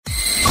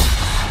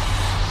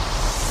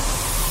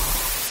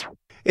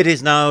It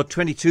is now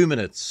 22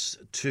 minutes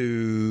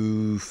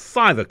to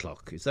 5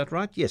 o'clock. Is that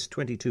right? Yes,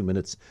 22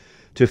 minutes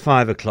to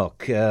 5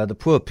 o'clock. The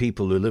poor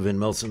people who live in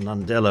Nelson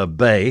Mandela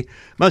Bay,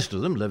 most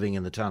of them living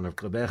in the town of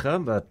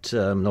Gqeberha, but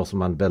Nelson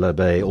Mandela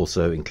Bay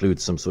also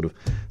includes some sort of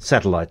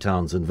satellite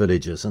towns and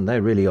villages, and they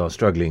really are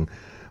struggling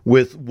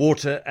with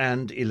water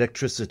and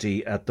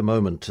electricity at the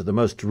moment. The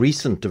most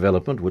recent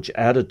development, which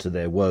added to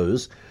their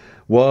woes,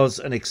 was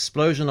an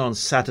explosion on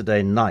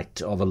Saturday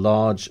night of a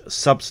large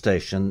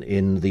substation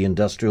in the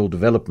industrial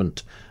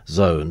development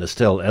zone.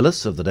 Estelle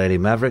Ellis of the Daily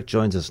Maverick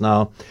joins us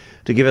now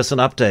to give us an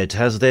update.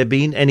 Has there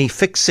been any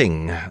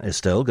fixing?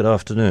 Estelle, good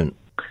afternoon.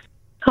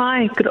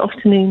 Hi, good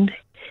afternoon.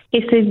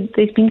 Yes,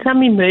 there's been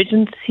some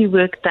emergency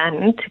work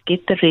done to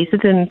get the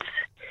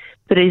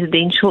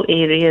residential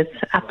areas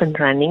up and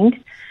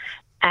running.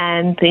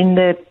 And then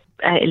the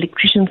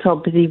electricians are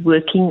busy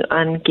working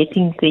on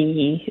getting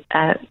the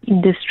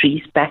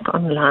industries back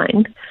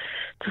online.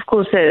 It's, of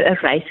course, a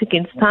race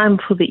against time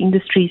for the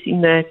industries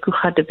in the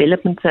Kucha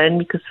development zone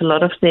because a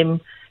lot of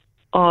them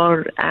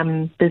are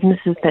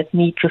businesses that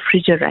need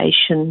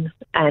refrigeration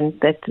and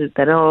that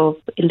are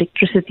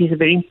electricity is a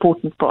very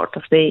important part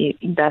of the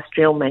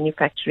industrial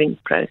manufacturing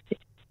process.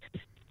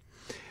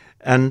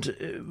 And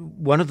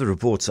one of the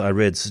reports I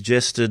read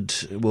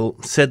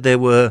said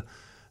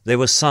there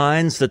were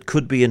signs that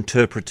could be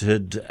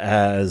interpreted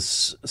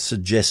as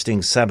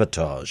suggesting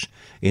sabotage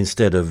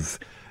instead of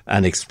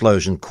an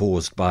explosion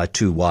caused by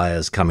two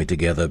wires coming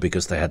together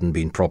because they hadn't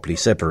been properly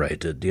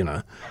separated,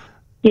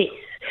 Yes.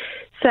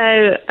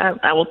 So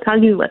I will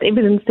tell you what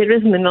evidence there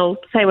is, and then I'll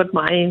say what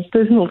my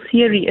personal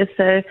theory is.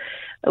 So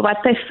what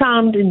they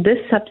found in this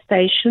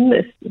substation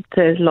is it's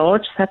a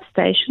large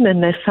substation,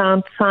 and they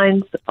found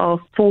signs of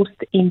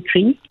forced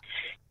entry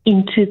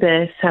into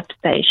the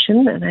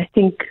substation, and I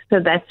think so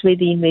that's where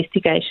the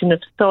investigation has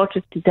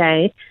started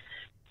today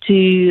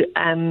to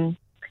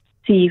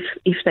see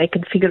if they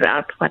can figure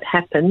out what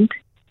happened.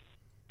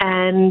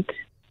 And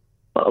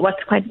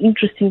what's quite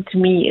interesting to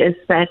me is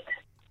that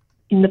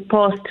in the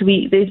past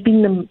there's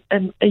been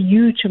a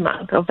huge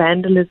amount of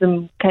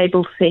vandalism,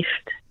 cable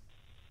theft,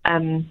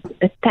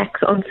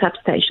 attacks on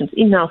substations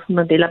in Nelson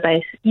Mandela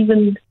Bay,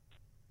 even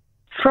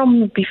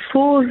from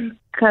before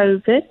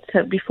COVID,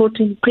 so before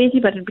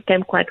 2020, but it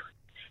became quite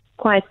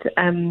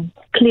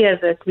clear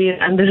that we're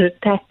under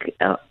attack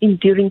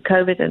during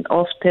COVID and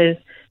after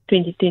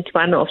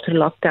 2021, after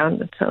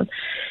lockdown and so on.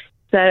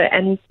 So,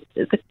 and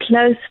the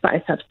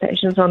close-by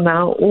substations are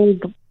now all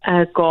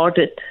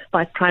guarded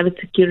by private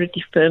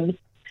security firms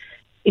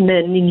in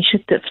an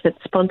initiative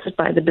that's sponsored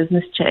by the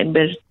Business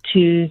Chamber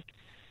to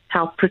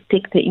help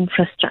protect the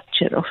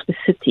infrastructure of the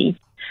city.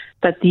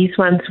 But these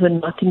ones were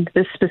not in,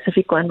 this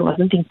specific one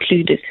wasn't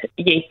included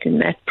yet in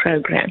that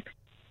program.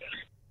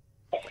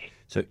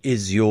 So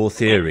is your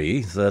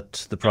theory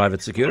that the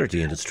private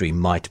security industry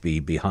might be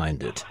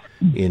behind it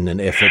in an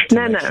effort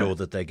to make sure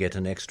that they get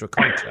an extra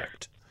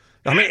contract?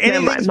 I mean,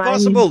 anything's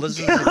possible. This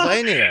is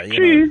Tanzania.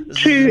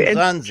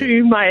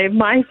 True.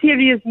 My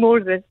theory is more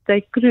that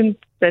they couldn't,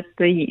 that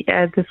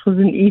this was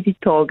an easy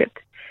target,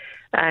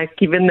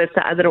 given that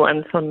the other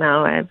ones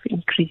now have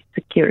increased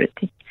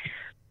security.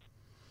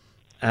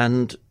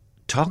 And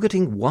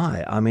targeting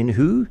why? I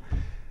mean,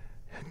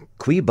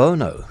 cui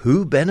bono?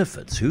 Who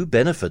benefits? Who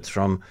benefits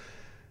from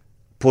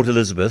Port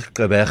Elizabeth,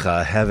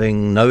 Gqeberha,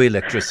 having no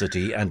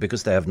electricity, and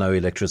because they have no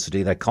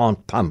electricity, they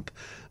can't pump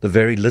the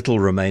very little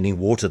remaining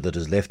water that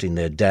is left in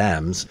their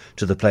dams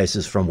to the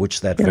places from which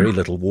that very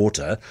little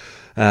water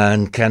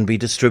and can be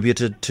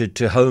distributed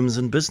to homes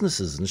and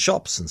businesses and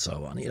shops and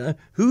so on.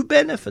 Who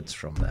benefits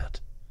from that?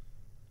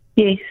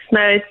 Yes,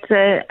 no,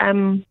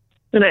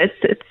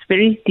 it's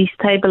very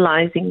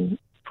destabilizing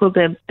for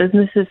the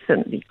businesses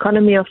and the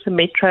economy of the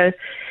metro.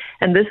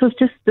 And this was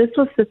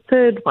the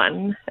third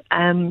one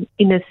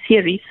in a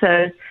series.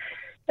 So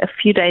a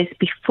few days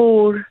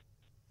before,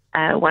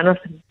 one of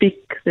the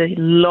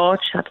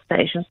large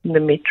substations in the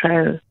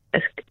metro,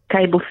 a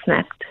cable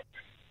snapped,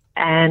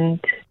 and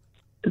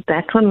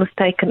that one was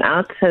taken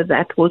out. So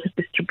that water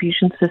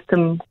distribution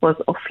system was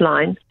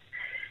offline,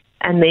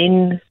 and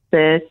then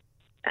the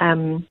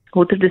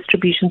water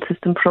distribution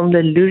system from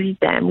the Luri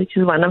Dam, which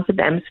is one of the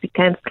dams we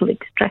can still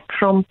extract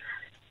from,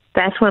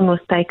 that one was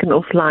taken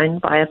offline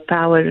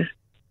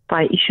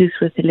by issues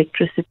with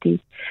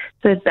electricity.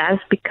 So it does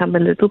become a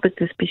little bit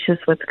suspicious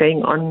what's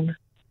going on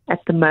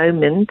at the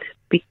moment,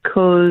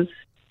 because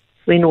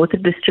when water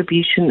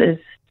distribution is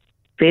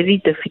very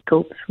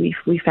difficult,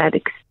 we've had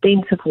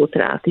extensive water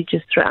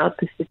outages throughout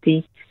the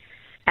city,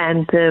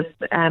 and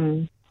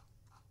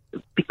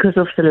because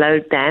of the low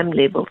dam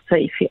level. So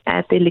if you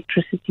add the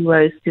electricity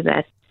woes to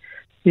that,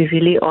 we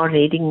really are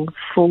heading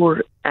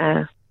for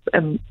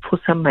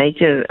some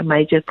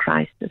major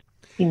crisis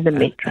in the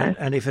metro.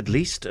 And if at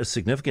least a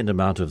significant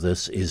amount of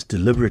this is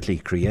deliberately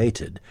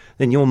created,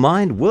 then your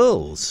mind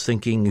whirls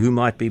thinking who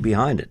might be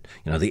behind it.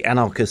 The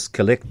anarchist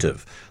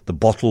collective, the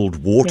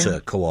bottled water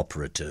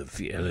cooperative,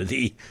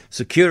 the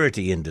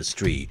security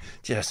industry,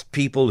 just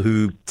people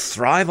who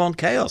thrive on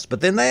chaos.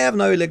 But then they have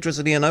no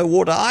electricity and no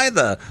water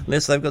either,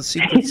 unless they've got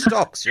secret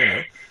stocks,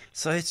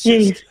 So it's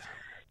just... Yes.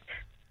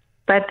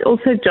 But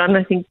also, John,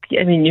 I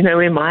mean, you know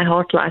where my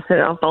heart lies.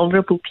 There are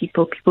vulnerable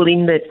people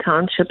in the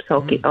townships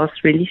are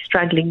really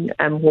struggling.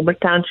 Homer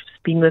Township's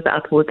been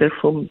without water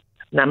for a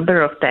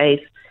number of days.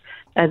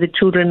 The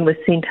children were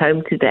sent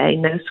home today,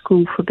 no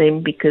school for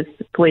them because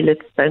the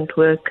toilets don't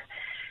work.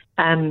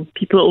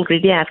 People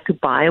already have to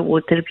buy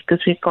water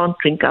because we can't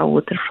drink our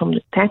water from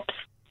the taps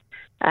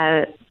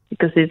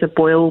because there's a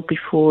boil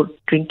before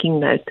drinking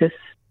notice.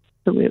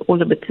 So we're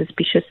all a bit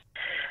suspicious.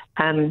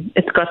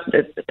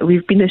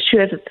 We've been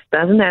assured it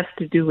doesn't have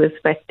to do with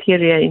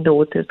bacteria in the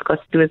water. It's got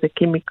to do with the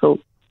chemical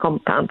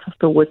compounds of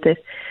the water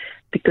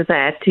because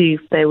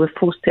they were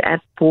forced to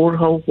add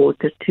borehole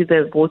water to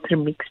the water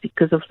mix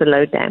because of the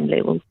low dam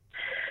levels.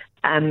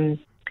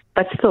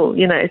 But still,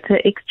 you know, it's an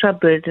extra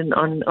burden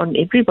on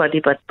everybody,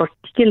 but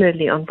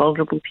particularly on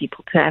vulnerable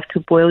people to have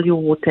to boil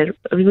your water.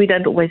 I mean, we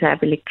don't always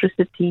have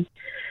electricity.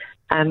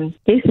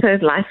 Yes, so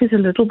life is a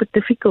little bit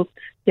difficult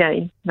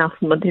in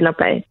Nelson Mandela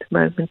Bay at the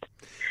moment.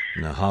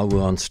 Now, how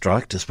we're on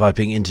strike, despite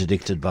being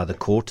interdicted by the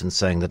court and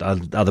saying that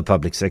other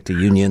public sector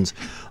unions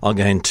are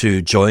going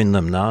to join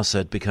them now, so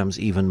it becomes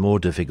even more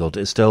difficult.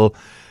 It's still,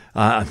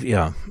 words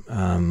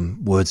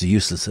are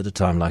useless at a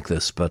time like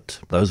this,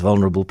 but those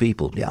vulnerable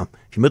people, if you're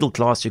middle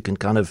class, you can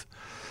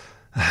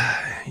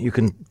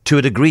to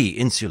a degree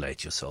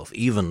insulate yourself,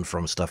 even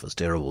from stuff as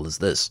terrible as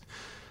this.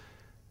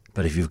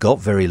 But if you've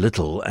got very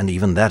little, and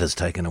even that is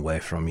taken away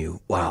from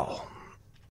you, wow.